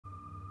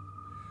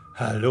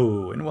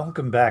Hello and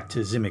welcome back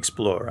to ZIM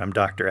Explore. I'm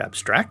Dr.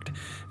 Abstract,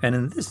 and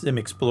in this ZIM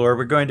Explore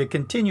we're going to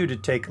continue to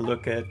take a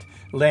look at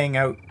laying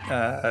out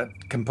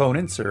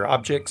components or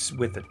objects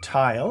with a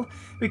tile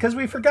because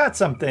we forgot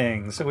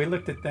something. So we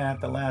looked at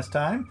that the last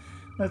time.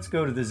 Let's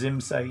go to the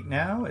ZIM site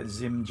now at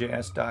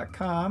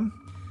ZIMjs.com.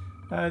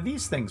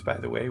 These things, by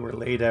the way, were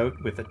laid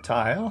out with a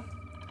tile.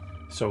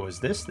 So was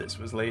this. This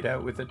was laid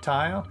out with a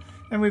tile.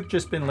 And we've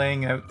just been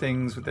laying out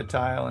things with a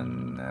tile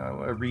in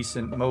a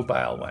recent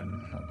mobile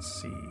one. Let's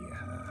see.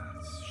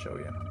 Let's show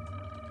you.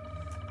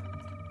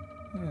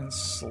 And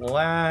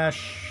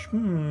slash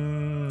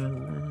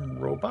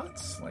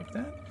robots, like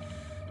that.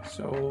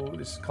 So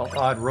this is called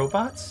odd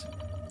robots.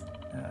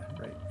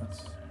 Right,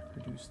 let's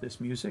reduce this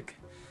music.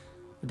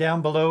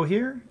 Down below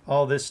here,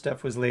 all this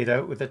stuff was laid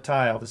out with a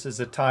tile. This is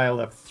a tile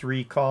of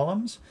 3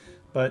 columns.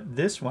 But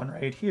this one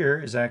right here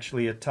is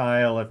actually a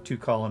tile of 2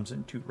 columns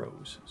and 2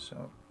 rows.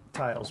 So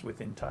tiles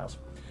within tiles.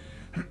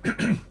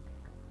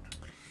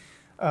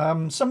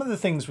 Some of the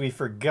things we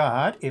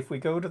forgot, if we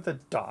go to the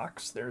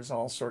docs, there's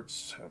all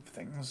sorts of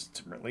things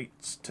that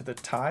relates to the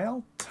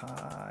tile.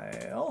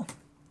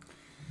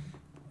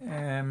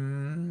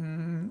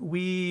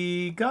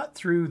 We got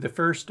through the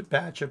first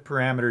batch of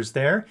parameters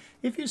there.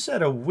 If you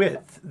set a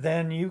width,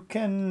 then you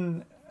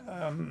can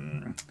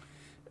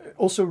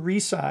also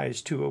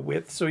resize to a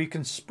width, so you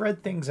can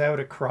spread things out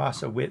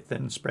across a width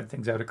and spread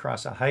things out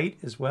across a height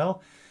as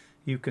well.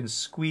 You can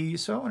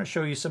squeeze. So I want to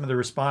show you some of the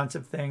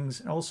responsive things.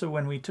 And also,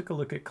 when we took a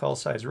look at call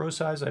size, row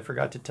size, I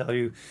forgot to tell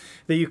you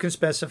that you can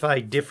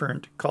specify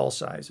different call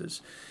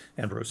sizes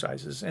and row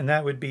sizes, and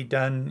that would be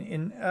done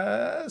in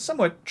a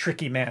somewhat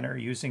tricky manner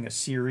using a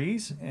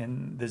series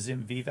and the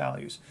ZIM VEE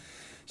values.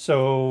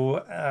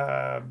 So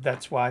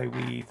that's why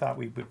we thought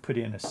we would put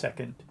in a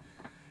second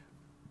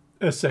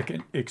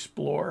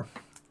explore.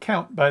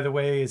 Count, by the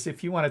way, is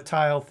if you want to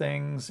tile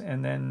things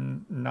and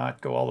then not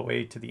go all the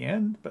way to the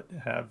end, but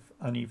have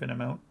uneven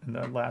amount in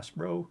the last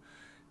row,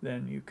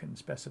 then you can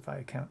specify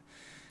a count.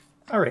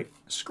 All right,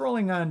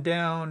 scrolling on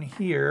down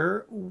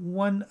here,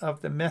 one of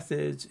the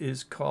methods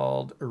is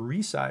called a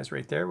resize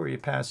right there, where you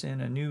pass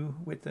in a new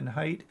width and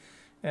height,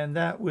 and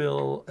that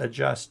will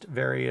adjust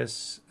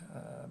various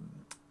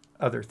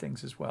other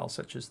things as well,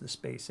 such as the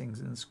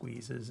spacings and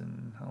squeezes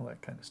and all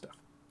that kind of stuff.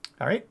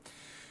 All right.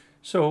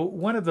 So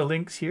one of the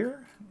links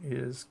here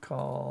is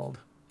called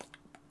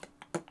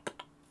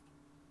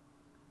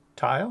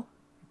Tile,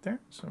 right there.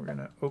 So we're going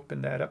to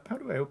open that up. How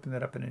do I open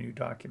that up in a new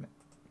document?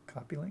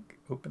 Copy link,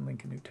 open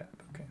link, a new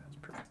tab. Okay, that's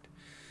perfect.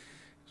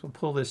 So we'll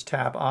pull this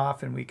tab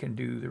off and we can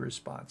do the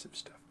responsive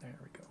stuff. There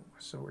we go.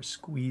 So we're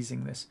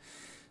squeezing this.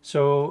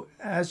 So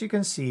as you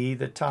can see,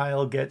 the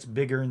tile gets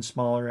bigger and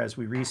smaller as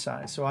we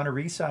resize. So on a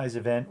resize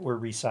event, we're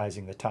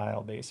resizing the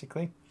tile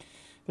basically.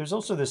 There's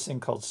also this thing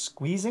called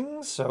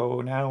squeezing.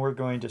 So now we're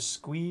going to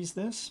squeeze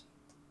this.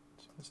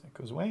 So as that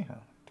goes away, I'll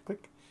have to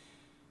click.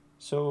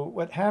 So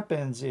what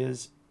happens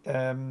is,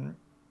 you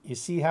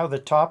see how the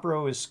top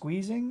row is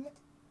squeezing?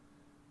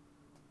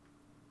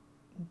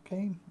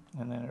 Okay,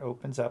 and then it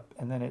opens up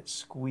and then it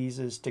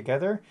squeezes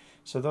together.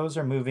 So those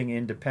are moving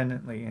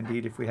independently.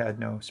 Indeed, if we had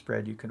no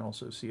spread, you can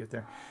also see it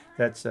there.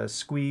 That's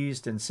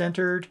squeezed and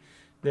centered.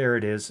 There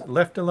it is,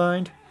 left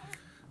aligned.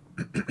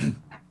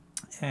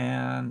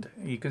 And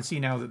you can see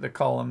now that the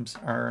columns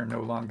are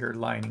no longer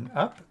lining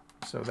up.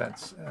 So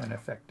that's an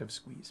effective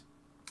squeeze.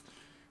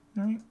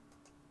 All right.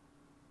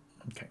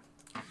 Okay.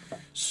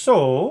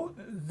 So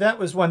that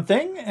was one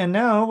thing. And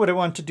now what I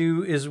want to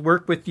do is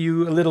work with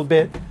you a little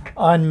bit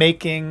on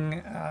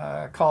making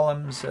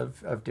columns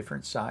of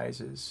different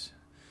sizes.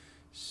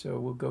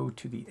 So we'll go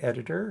to the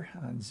editor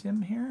on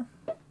ZIM here.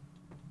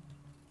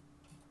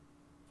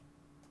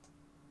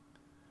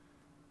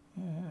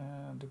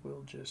 And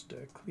we'll just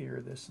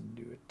clear this and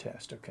do a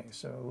test. Okay,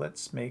 so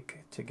let's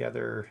make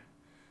together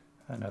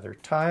another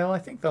tile. I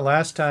think the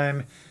last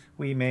time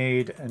we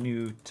made a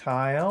new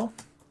tile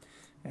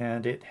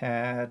and it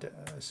had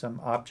some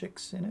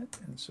objects in it,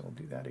 and so we'll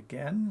do that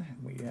again.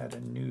 We had a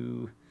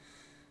new,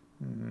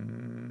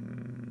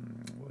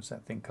 what was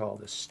that thing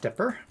called? A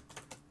stepper.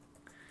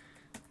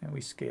 And we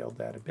scaled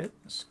that a bit.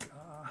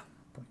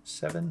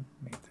 0.7,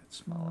 made that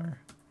smaller.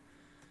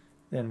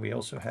 Then we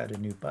also had a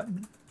new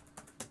button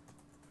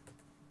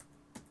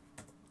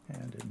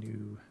and a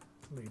new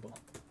label.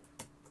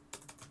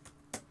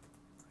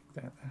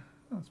 Like that.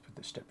 Let's put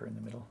the stepper in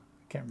the middle.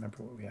 I can't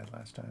remember what we had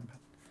last time. But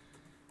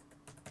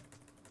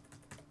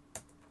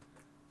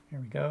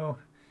here we go.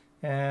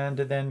 And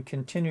then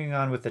continuing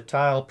on with the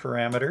tile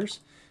parameters,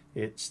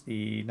 it's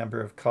the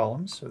number of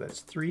columns. So that's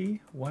 3,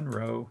 1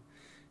 row.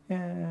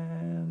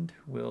 And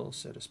we'll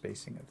set a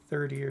spacing of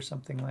 30 or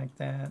something like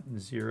that.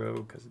 And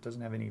 0 because it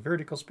doesn't have any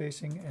vertical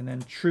spacing. And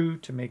then true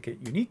to make it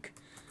unique.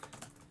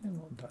 And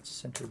we'll dot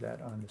center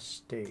that on the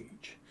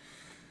stage.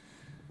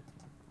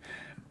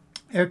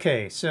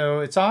 Okay, so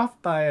it's off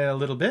by a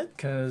little bit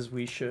because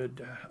we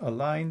should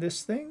align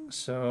this thing.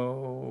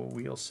 So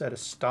we'll set a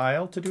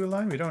style to do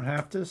align. We don't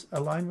have to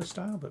align with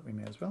style, but we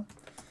may as well.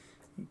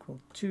 Equal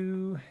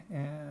to,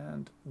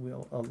 and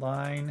we'll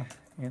align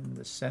in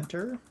the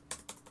center.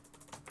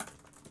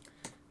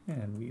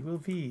 And we will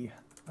V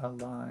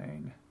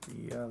align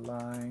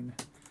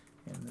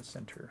in the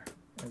center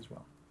as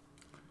well.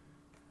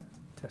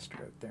 Tester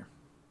out there.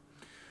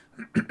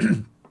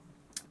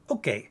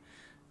 Okay.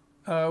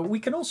 We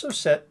can also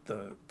set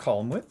the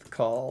column width,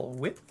 col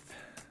width,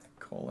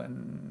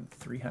 colon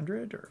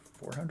 300 or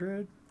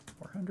 400,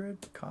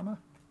 comma,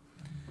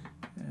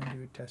 and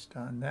do a test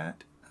on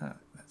that.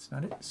 That's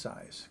not it.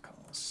 Size,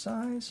 col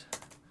size.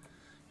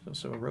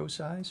 There's also a row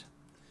size.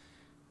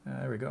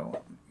 There we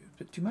go. A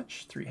bit too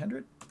much.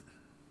 300.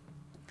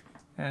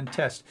 And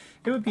test.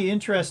 It would be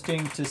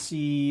interesting to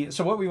see.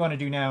 So what we want to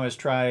do now is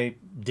try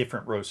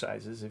different row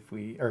sizes if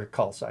we, or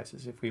col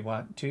sizes if we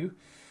want to.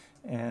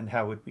 And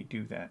how would we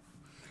do that?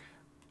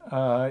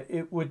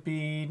 It would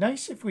be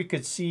nice if we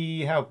could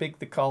see how big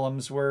the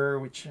columns were,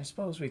 which I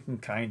suppose we can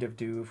kind of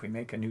do if we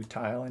make a new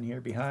tile in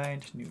here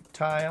behind, new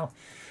tile.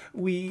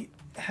 We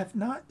have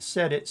not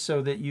set it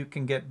so that you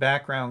can get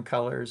background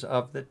colors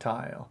of the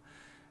tile.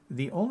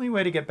 The only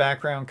way to get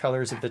background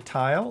colors of the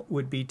tile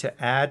would be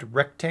to add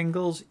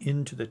rectangles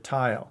into the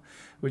tile,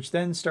 which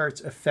then starts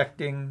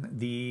affecting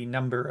the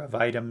number of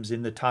items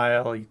in the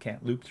tile. You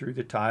can't loop through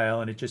the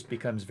tile and it just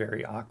becomes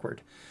very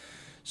awkward.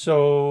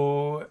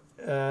 So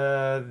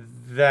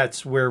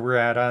that's where we're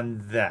at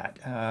on that.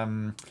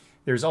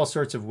 There's all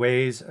sorts of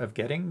ways of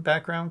getting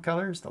background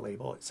colors. The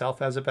label itself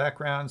has a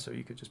background, so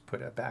you could just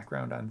put a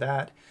background on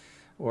that.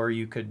 Or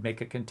you could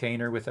make a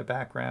container with a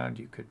background.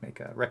 You could make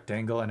a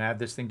rectangle and add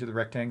this thing to the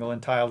rectangle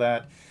and tile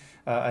that.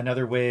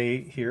 Another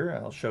way here,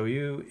 I'll show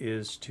you,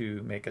 is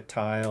to make a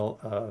tile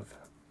of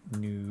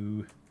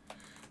new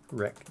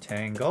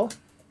rectangle.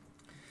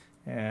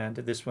 And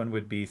this one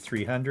would be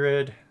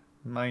 300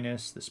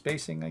 minus the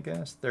spacing, I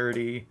guess,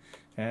 30.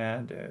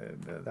 And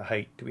the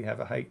height, do we have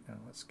a height? No,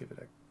 let's give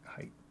it a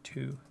height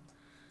 2.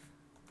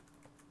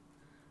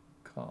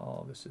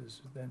 This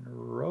is then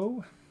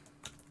row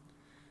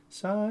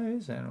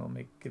size, and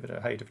we'll give it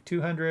a height of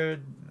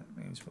 200.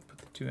 That means we'll put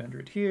the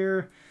 200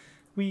 here.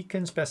 We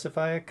can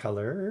specify a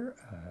color,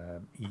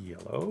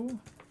 yellow,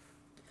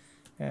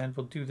 and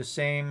we'll do the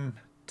same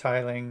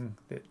tiling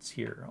that's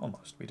here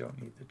almost. We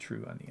don't need the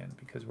true on the end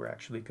because we're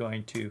actually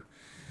going to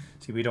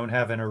see we don't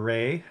have an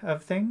array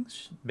of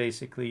things.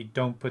 Basically,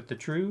 don't put the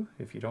true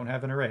if you don't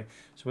have an array.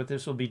 So what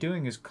this will be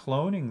doing is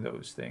cloning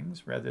those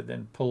things rather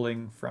than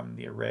pulling from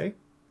the array,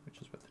 which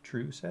is what the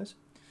true says.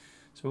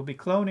 So we'll be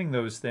cloning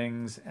those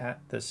things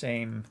at the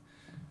same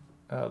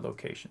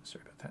location.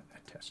 Sorry about that. I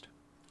test.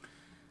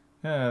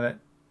 That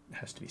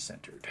has to be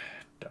centered.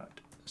 Dot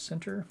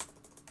center.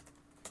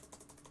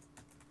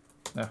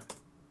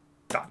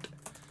 Dot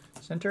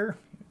center.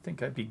 You'd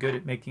think I'd be good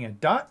at making a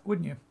dot,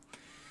 wouldn't you?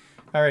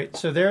 All right,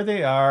 so there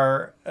they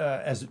are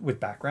as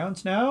with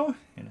backgrounds now,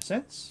 in a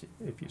sense,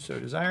 if you so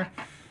desire.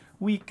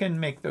 We can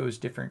make those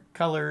different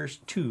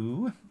colors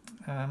too.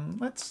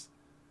 Let's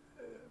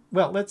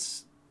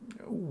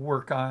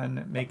work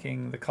on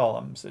making the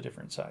columns a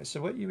different size.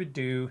 So what you would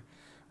do,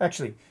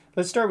 actually,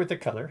 let's start with the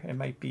color. It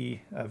might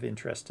be of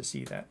interest to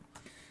see that.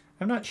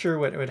 I'm not sure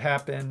what would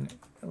happen.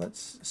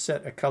 Let's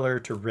set a color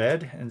to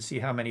red and see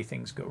how many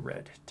things go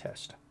red.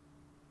 Test.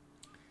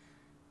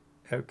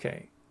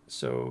 Okay,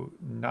 so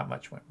not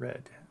much went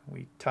red.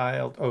 We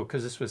tiled, oh,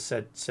 because this was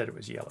said it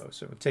was yellow.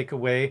 So we'll take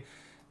away,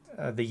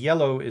 the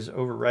yellow is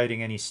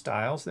overriding any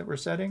styles that we're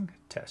setting.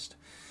 Test.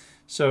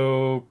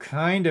 So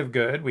kind of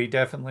good. We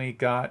definitely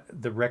got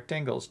the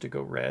rectangles to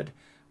go red,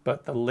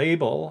 but the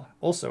label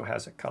also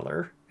has a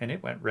color and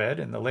it went red,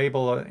 and the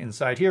label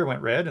inside here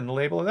went red, and the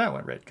label of that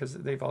went red because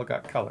they've all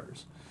got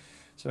colors.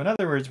 So in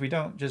other words, we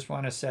don't just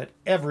want to set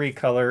every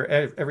color,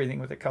 everything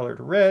with a color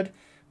to red.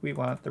 We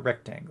want the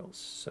rectangles.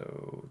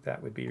 So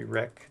that would be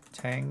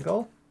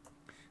rectangle.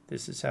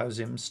 This is how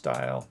ZIM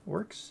style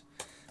works.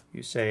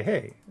 You say,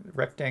 hey,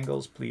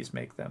 rectangles, please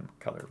make them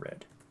color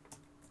red.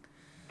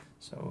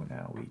 So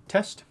now we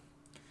test,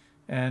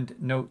 and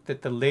note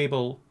that the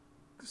labels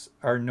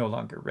are no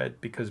longer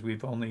red because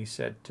we've only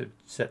said to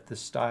set the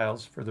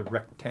styles for the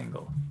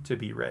rectangle to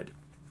be red.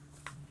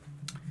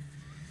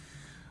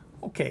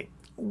 Okay,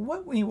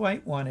 what we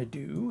might want to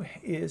do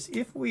is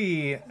if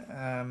we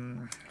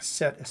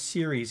set a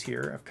series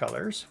here of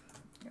colors,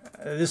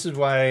 this is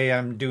why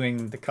I'm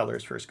doing the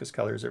colors first, because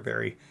colors are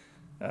very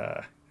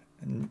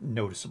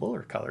noticeable,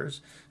 or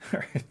colors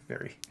are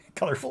very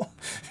colorful.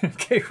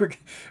 Okay,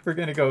 we're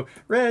going to go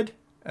red.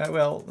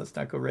 Well, let's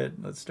not go red.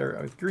 Let's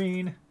start with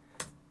green,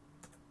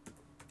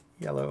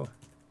 yellow,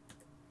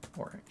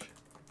 orange.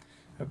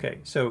 Okay,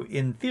 so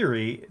in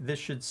theory, this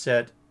should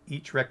set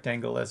each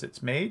rectangle as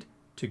it's made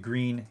to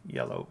green,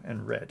 yellow,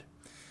 and red.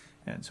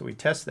 And so we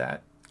test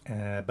that,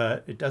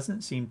 but it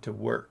doesn't seem to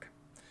work.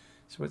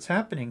 So what's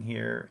happening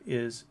here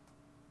is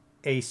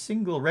a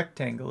single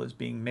rectangle is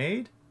being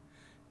made,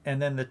 and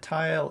then the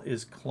tile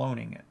is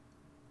cloning it.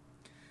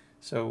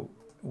 So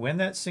when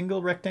that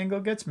single rectangle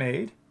gets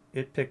made,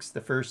 it picks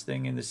the first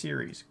thing in the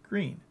series,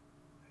 green.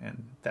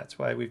 And that's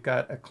why we've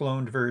got a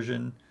cloned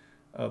version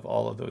of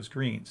all of those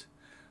greens.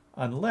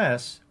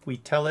 Unless we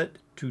tell it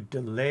to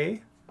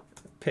delay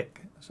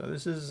pick. So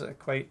this is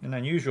quite an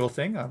unusual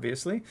thing,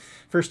 obviously.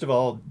 First of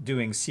all,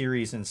 doing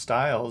series and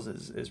styles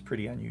is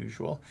pretty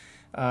unusual.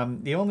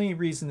 The only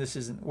reason this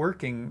isn't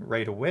working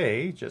right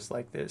away, just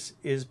like this,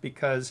 is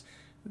because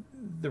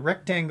the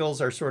rectangles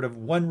are sort of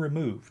one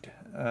removed.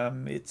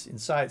 It's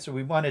inside, so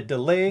we want to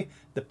delay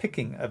the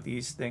picking of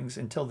these things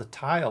until the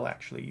tile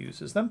actually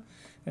uses them.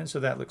 And so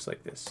that looks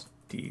like this: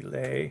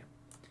 delayPick,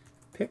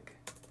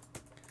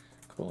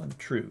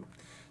 true.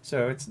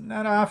 So it's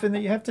not often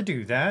that you have to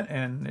do that,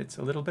 and it's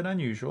a little bit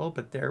unusual,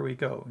 but there we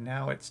go.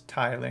 Now it's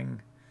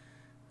tiling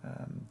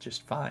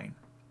just fine.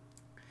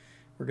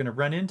 We're going to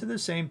run into the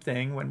same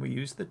thing when we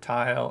use the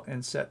tile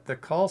and set the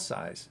call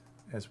size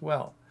as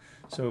well.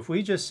 So if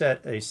we just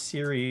set a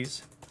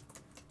series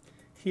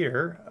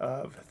here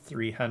of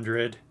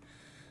 300,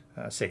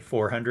 say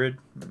 400,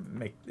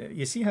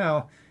 you see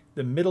how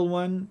the middle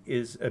one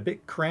is a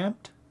bit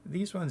cramped?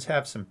 These ones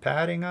have some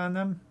padding on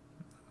them.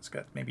 It's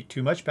got maybe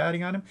too much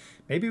padding on them.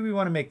 Maybe we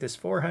want to make this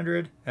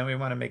 400 and we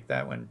want to make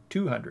that one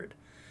 200.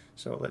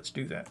 So let's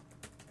do that.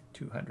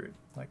 200,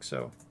 like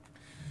so.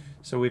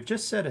 So we've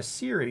just set a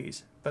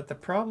series, but the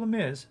problem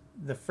is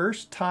the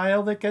first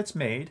tile that gets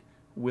made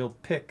will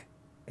pick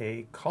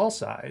a call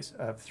size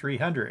of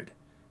 300,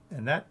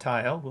 and that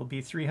tile will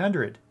be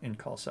 300 in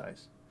call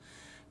size.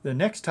 The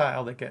next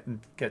tile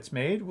that gets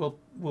made will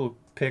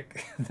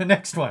pick the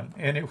next one,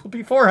 and it will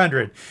be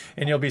 400,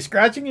 and you'll be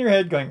scratching your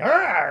head going,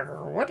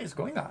 what is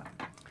going on?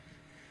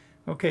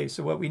 Okay,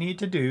 so what we need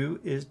to do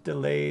is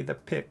delay the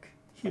pick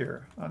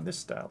here on this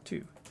style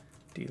too.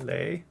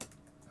 Delay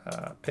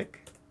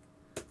pick,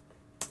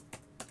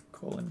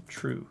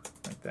 true,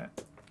 like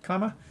that,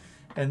 comma.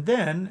 And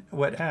then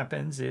what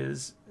happens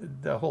is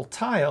the whole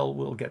tile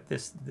will get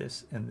this,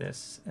 this, and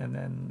this, and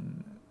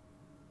then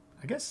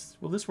I guess,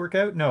 will this work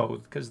out?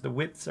 No, because the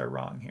widths are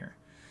wrong here.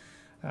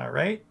 All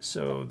right,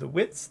 so the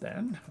widths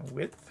then,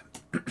 width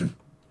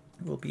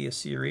will be a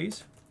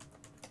series.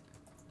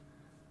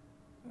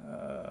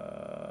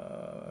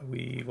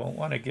 We won't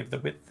want to give the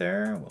width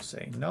there. We'll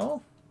say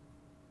null.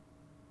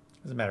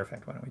 As a matter of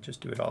fact, why don't we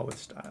just do it all with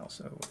style?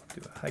 So we'll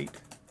do a height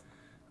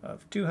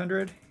of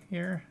 200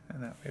 here,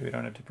 and that way we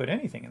don't have to put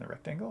anything in the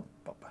rectangle.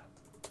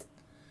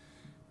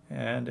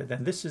 And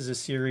then this is a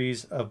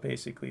series of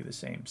basically the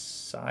same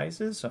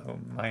sizes, so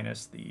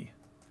minus the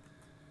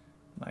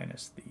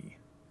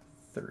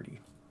 30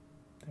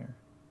 there.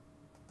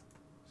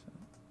 So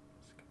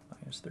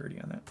minus 30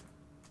 on that.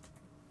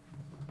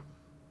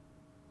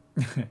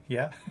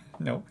 Yeah,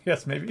 no,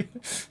 yes, maybe.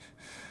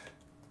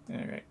 All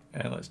right,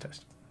 and let's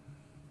test.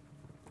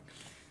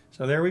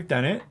 So there we've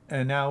done it,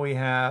 and now we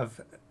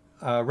have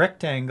a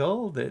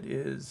rectangle that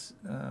is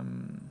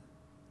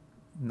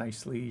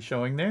nicely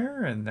showing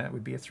there, and that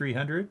would be a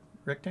 300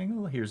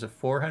 rectangle. Here's a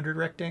 400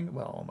 rectangle,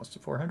 well, almost a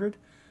 400.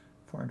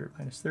 400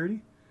 minus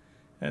 30,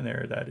 and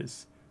there, that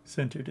is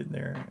centered in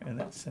there, and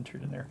that's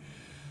centered in there.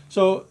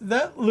 So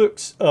that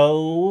looks a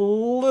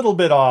little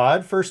bit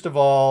odd. First of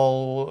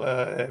all,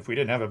 if we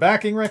didn't have a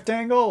backing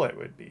rectangle, it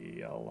would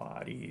be a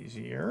lot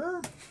easier.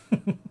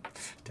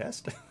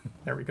 Test.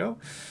 There we go.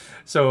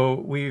 So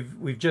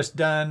we've just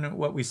done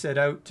what we set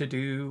out to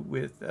do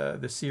with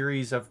the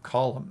series of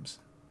columns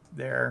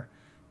there,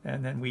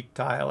 and then we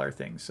tile our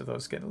things. So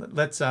those get,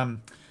 let's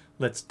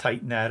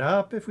tighten that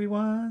up if we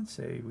want.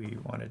 Say we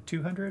wanted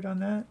 200 on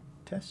that.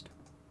 Test.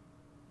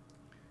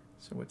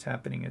 So what's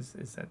happening is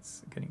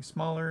that's getting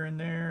smaller in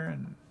there,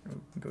 and we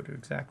can go to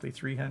exactly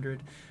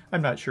 300.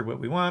 I'm not sure what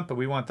we want, but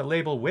we want the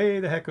label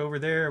way the heck over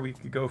there. We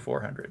could go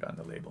 400 on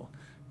the label.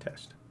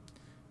 Test.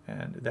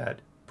 And that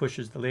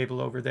pushes the label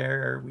over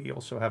there. We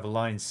also have a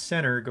line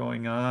center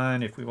going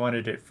on. If we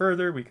wanted it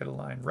further, we could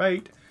align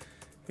right,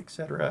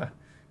 etc.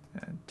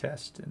 And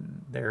test,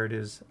 and there it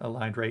is,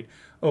 aligned right.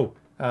 Oh,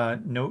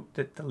 note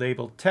that the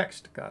label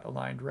text got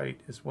aligned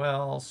right as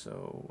well,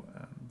 so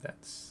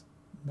that's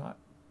not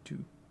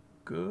too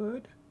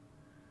good.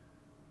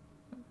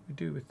 What do we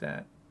do with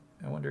that?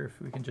 I wonder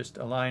if we can just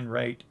align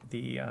right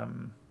the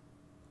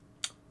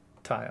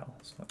tile.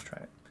 So let's try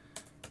it.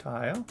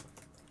 Tile,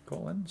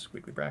 colon,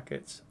 squiggly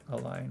brackets,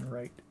 align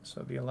right.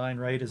 So the align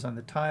right is on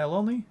the tile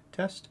only,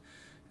 test.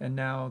 And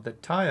now the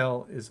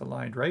tile is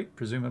aligned right,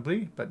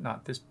 presumably, but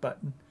not this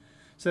button.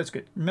 So that's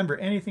good. Remember,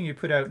 anything you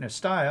put out in a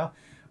style,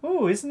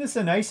 oh, isn't this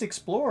a nice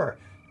Explorer?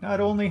 Not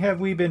only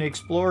have we been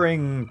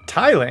exploring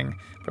tiling,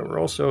 but we're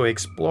also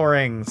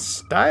exploring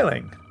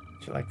styling.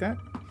 Did you like that?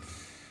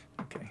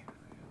 Okay,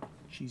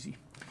 cheesy.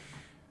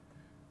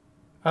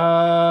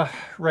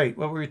 Right,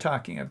 what were we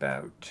talking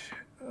about?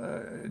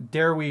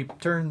 Dare we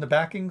turn the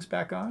backings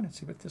back on and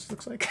see what this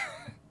looks like?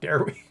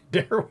 Dare we?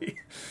 Dare we?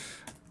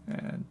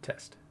 And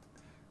test.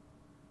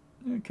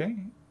 Okay.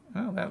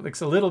 Well, that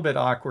looks a little bit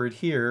awkward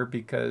here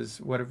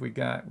because what have we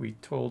got? We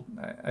told,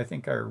 I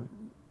think our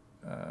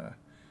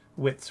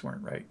widths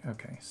weren't right.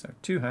 Okay, so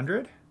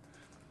 200,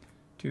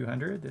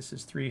 200, this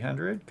is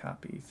 300,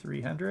 copy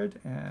 300,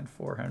 and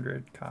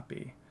 400,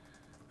 copy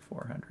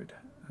 400,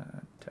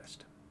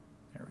 test.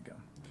 There we go.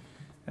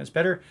 That's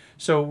better.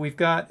 So we've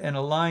got an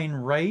align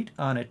right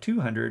on a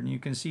 200, and you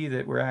can see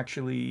that we're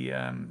actually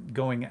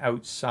going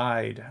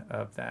outside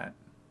of that.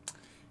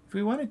 If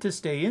we wanted to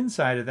stay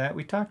inside of that,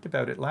 we talked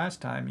about it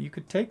last time, you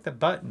could take the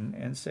button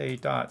and say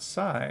dot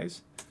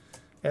size,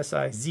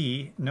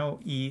 S-I-Z, no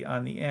E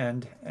on the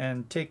end,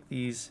 and take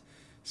these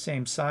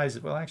same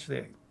sizes. Well, actually,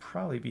 it'd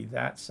probably be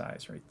that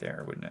size right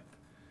there, wouldn't it?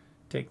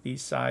 Take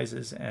these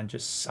sizes and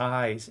just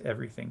size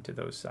everything to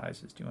those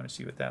sizes. Do you want to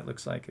see what that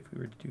looks like if we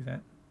were to do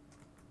that?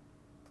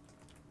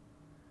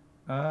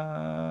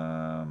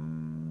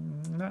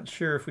 Not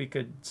sure if we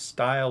could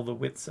style the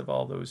widths of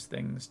all those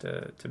things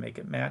to make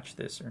it match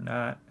this or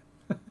not.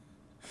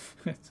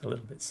 It's a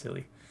little bit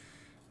silly.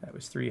 That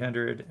was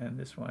 300, and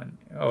this one,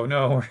 oh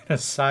no, we're going to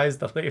size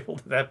the label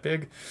to that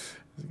big.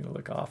 It's going to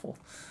look awful.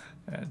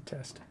 And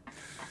test.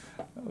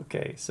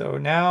 Okay, so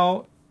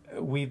now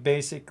we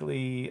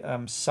basically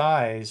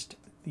sized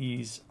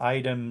these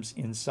items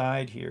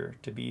inside here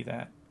to be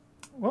that.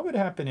 What would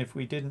happen if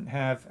we didn't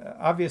have,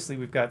 obviously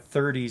we've got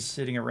 30s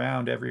sitting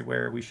around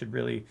everywhere. We should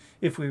really,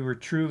 if we were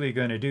truly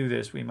going to do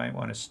this, we might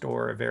want to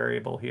store a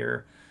variable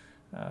here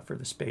for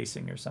the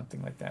spacing or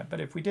something like that. But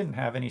if we didn't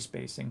have any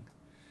spacing,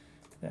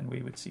 then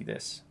we would see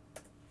this.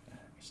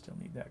 We still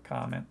need that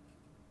comment.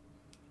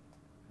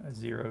 A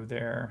 0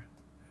 there,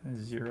 a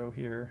 0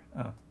 here.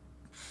 Oh,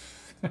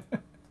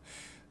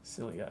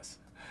 silly us.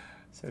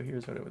 So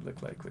here's what it would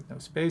look like with no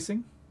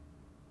spacing.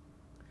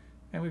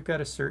 And we've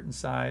got a certain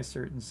size,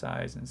 and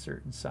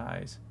certain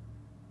size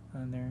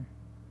on there.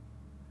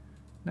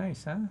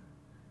 Nice, huh?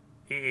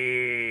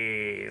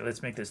 Hey,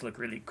 let's make this look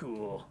really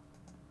cool.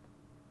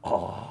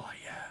 Oh,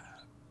 yeah.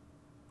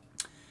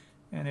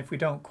 And if we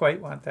don't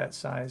quite want that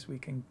size, we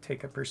can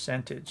take a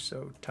percentage.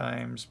 So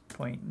times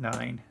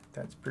 0.9,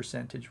 that's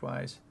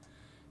percentage-wise.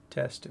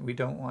 Test. We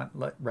don't want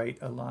right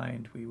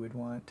aligned. We would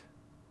want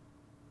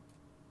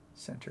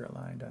center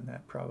aligned on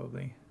that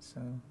probably. So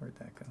where'd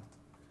that go?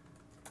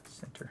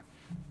 Center.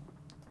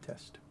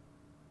 Test.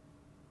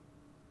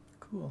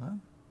 Cool, huh?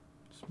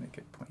 Just make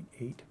it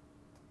 0.8.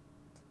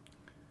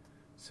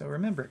 So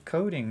remember,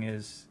 coding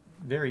is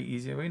very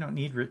easy. We don't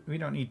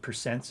need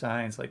percent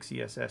signs like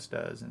CSS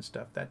does and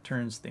stuff. That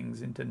turns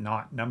things into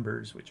not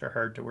numbers, which are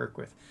hard to work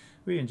with.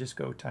 We can just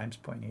go times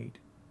 0.8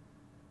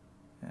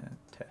 and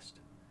test.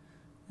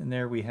 And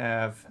there we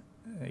have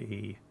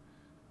a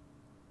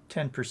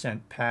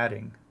 10%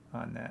 padding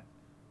on that.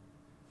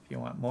 If you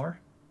want more,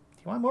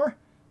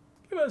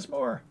 give us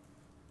more.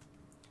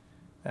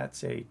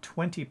 That's a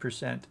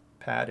 20%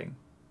 padding.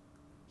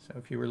 So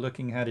if you were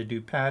looking how to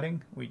do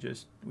padding, we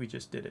just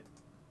did it.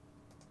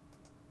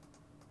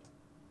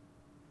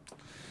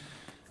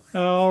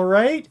 All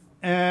right.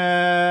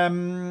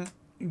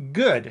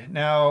 Good.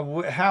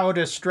 Now, how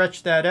to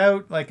stretch that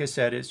out? Like I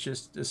said, it's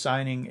just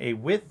assigning a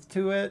width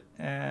to it.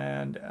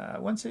 And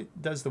once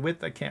it does the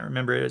width, I can't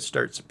remember it, it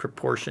starts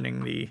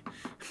proportioning the...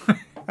 I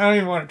don't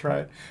even want to try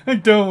it. I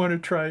don't want to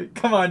try it.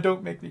 Come on,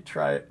 don't make me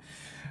try it.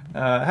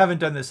 I haven't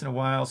done this in a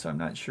while, so I'm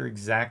not sure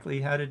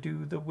exactly how to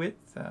do the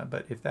width.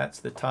 But if that's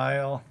the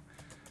tile,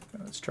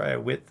 let's try a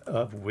width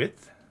of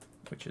width,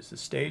 which is the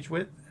stage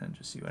width, and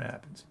just see what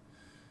happens.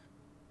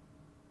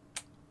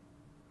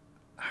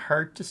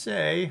 Hard to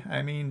say.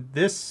 I mean,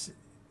 this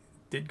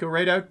did go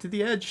right out to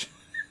the edge.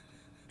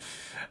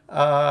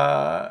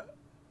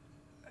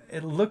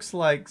 It looks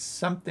like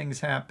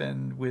something's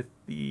happened with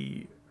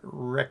the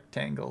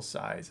rectangle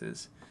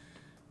sizes.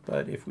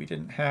 But if we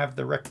didn't have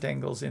the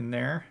rectangles in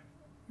there,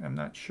 I'm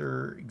not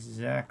sure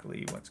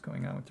exactly what's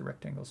going on with the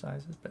rectangle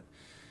sizes, but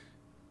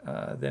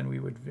then we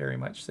would very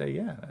much say,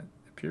 yeah, it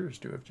appears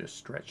to have just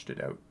stretched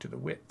it out to the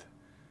width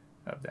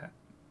of that,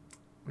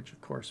 which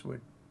of course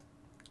would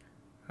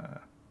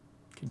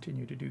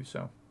continue to do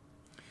so.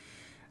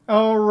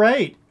 All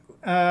right.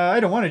 I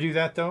don't want to do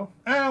that, though.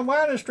 I don't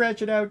want to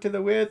stretch it out to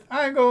the width.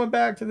 I'm going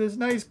back to this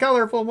nice,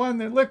 colorful one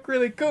that looked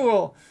really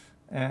cool.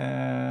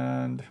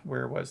 And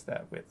where was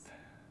that width?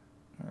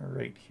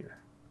 Right here.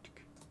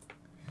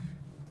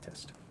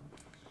 Test.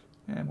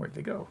 And where'd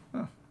they go?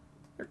 Oh,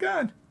 they're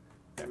gone.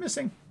 They're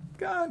missing.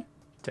 Gone.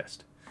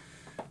 Test.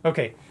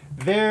 Okay,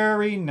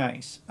 very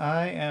nice.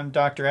 I am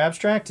Dr.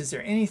 Abstract. Is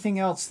there anything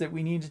else that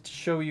we needed to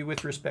show you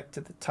with respect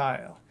to the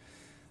tile?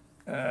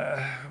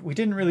 We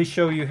didn't really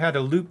show you how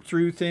to loop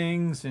through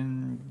things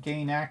and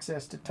gain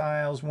access to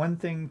tiles. One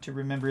thing to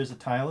remember is a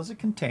tile is a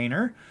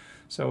container.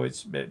 So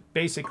it's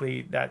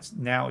basically, that's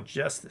now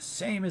just the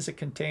same as a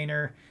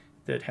container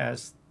that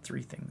has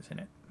 3 things in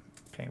it.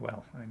 Okay,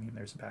 well, I mean,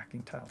 there's a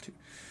backing tile too.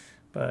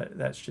 But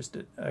that's just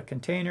a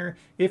container.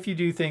 If you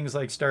do things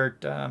like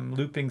start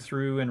looping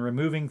through and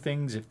removing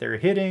things if they're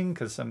hitting,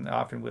 because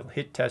often we'll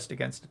hit test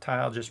against a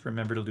tile, just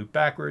remember to loop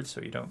backwards so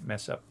you don't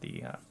mess up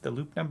the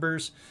loop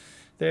numbers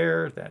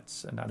there.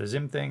 That's not a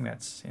ZIM thing.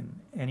 That's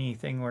in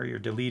anything where you're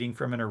deleting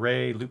from an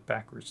array, loop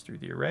backwards through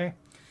the array.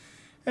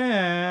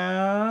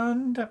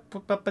 And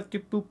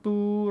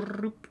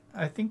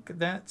I think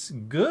that's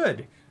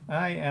good.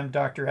 I am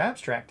Dr.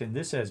 Abstract, and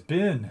this has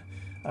been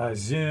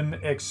ZIM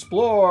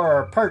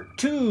Explore, part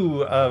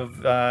 2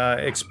 of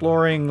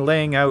exploring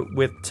laying out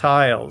with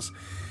tiles.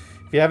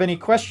 If you have any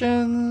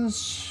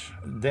questions,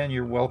 then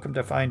you're welcome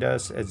to find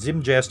us at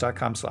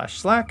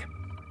zimjs.com/Slack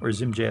or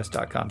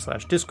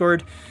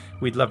zimjs.com/Discord.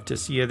 We'd love to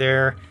see you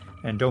there,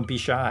 and don't be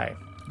shy.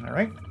 All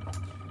right?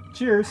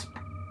 Cheers.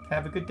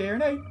 Have a good day or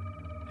night.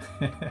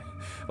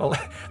 Well,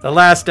 the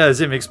last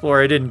ZIM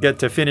Explorer, I didn't get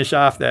to finish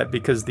off that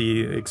because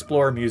the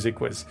Explorer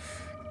music was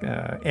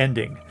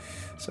ending.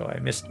 So I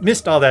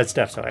missed all that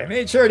stuff. So I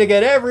made sure to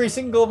get every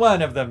single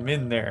one of them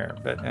in there.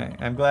 But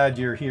I'm glad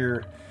you're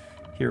here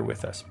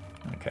with us.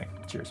 Okay,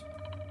 cheers.